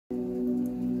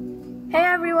Hey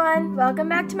everyone, welcome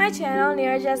back to my channel,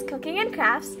 Neeraja's Cooking and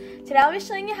Crafts. Today I'll be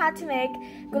showing you how to make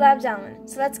gulab jamun.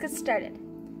 So let's get started.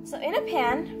 So in a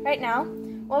pan, right now,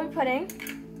 we'll be putting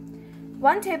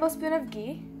 1 tablespoon of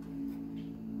ghee.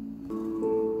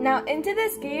 Now into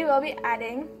this ghee, we'll be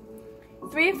adding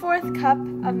 3/4 cup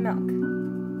of milk.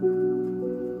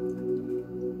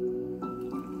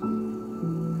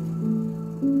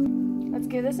 Let's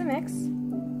give this a mix.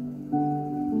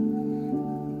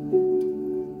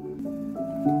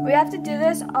 We have to do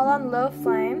this all on low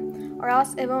flame or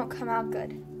else it won't come out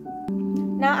good.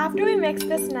 Now after we mix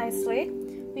this nicely,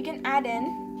 we can add in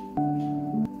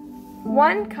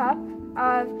 1 cup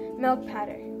of milk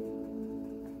powder.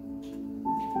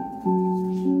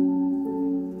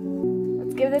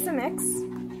 Let's give this a mix.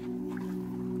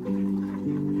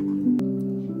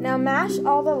 Now mash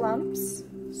all the lumps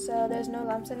so there's no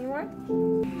lumps anymore.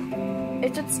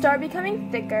 It should start becoming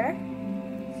thicker.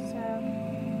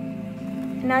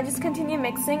 Now just continue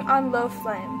mixing on low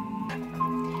flame.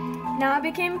 Now it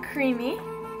became creamy.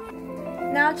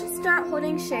 Now it should start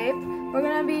holding shape. We're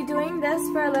going to be doing this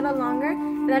for a little longer,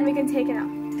 and then we can take it out.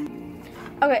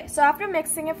 Okay, so after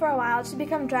mixing it for a while, it should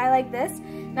become dry like this.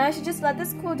 Now you should just let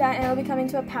this cool down and it'll become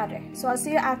into a powder. So I'll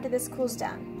see you after this cools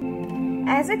down.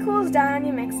 As it cools down and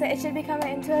you mix it, it should become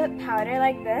into a powder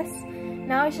like this.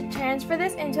 Now we should transfer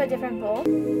this into a different bowl.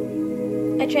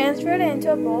 I transferred it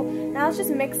into a bowl. Now let's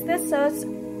just mix this so it's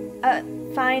a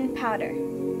fine powder.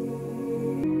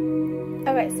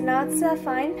 Okay, so now it's a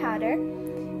fine powder.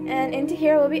 And into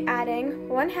here we'll be adding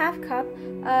 1/2 cup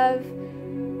of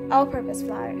all-purpose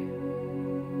flour.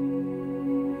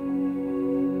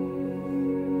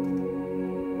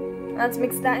 Let's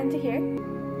mix that into here.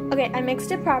 Okay, I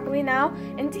mixed it properly. Now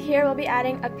into here we'll be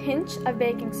adding a pinch of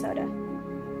baking soda.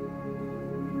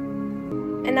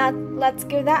 And now let's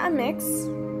give that a mix.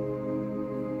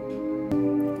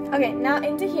 Okay, now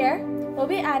into here, we'll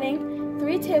be adding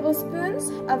 3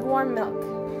 tablespoons of warm milk.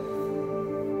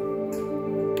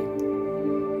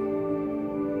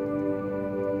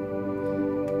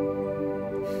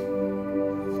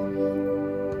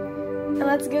 And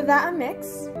let's give that a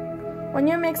mix. When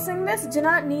you're mixing this, do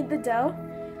not knead the dough,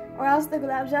 or else the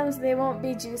gulab jamuns, they won't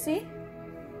be juicy.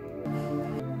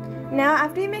 Now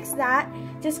after you mix that,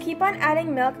 just keep on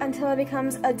adding milk until it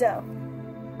becomes a dough.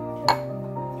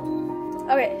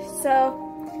 Okay, so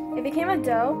it became a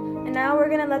dough, and now we're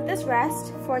going to let this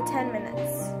rest for 10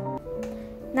 minutes.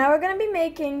 Now we're going to be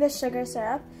making the sugar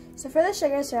syrup. So for the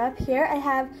sugar syrup, here I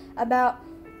have about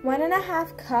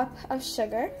 1.5 cup of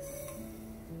sugar.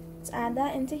 Let's add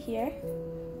that into here.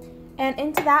 And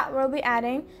into that, we'll be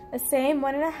adding the same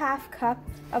 1.5 cup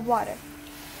of water.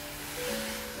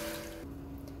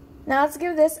 Now let's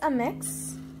give this a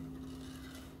mix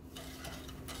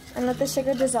and let the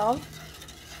sugar dissolve.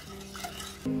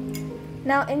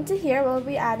 Now into here we'll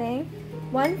be adding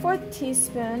 1/4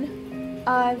 teaspoon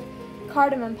of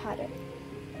cardamom powder.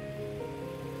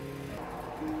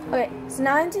 Okay, so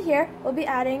now into here we'll be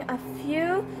adding a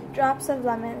few drops of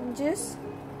lemon juice.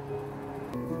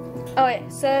 Okay,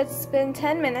 so it's been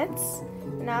 10 minutes.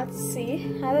 Now let's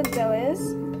see how the dough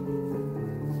is.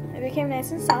 It became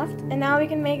nice and soft, and now we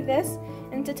can make this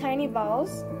into tiny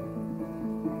balls.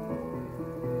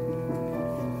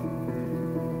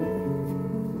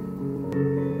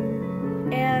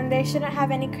 And they shouldn't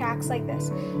have any cracks like this.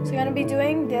 So you're going to be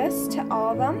doing this to all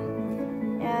of them,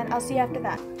 and I'll see you after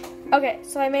that. Okay,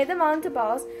 so I made them all into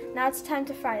balls. Now it's time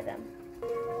to fry them.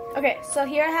 Okay, so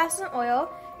here I have some oil,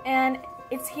 and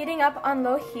it's heating up on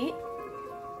low heat.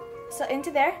 So into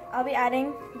there, I'll be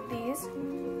adding these.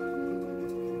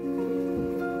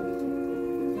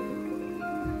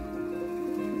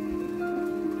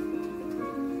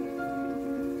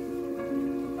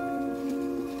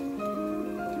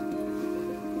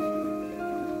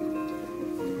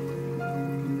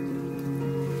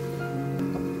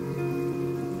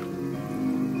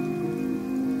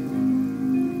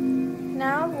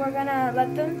 Now we're gonna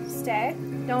let them stay.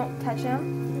 Don't touch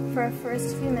them for the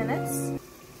first few minutes.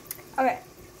 Okay,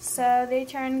 so they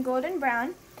turn golden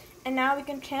brown, and now we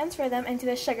can transfer them into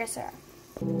the sugar syrup.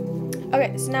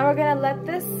 Okay, so now we're gonna let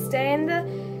this stay in the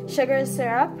sugar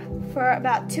syrup for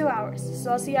about 2 hours.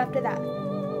 So I'll see you after that.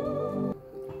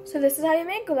 So this is how you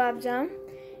make gulab jamun,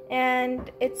 and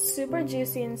it's super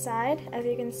juicy inside, as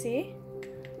you can see.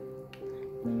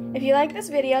 If you like this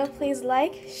video, please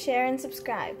like, share, and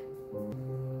subscribe.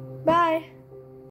 Bye!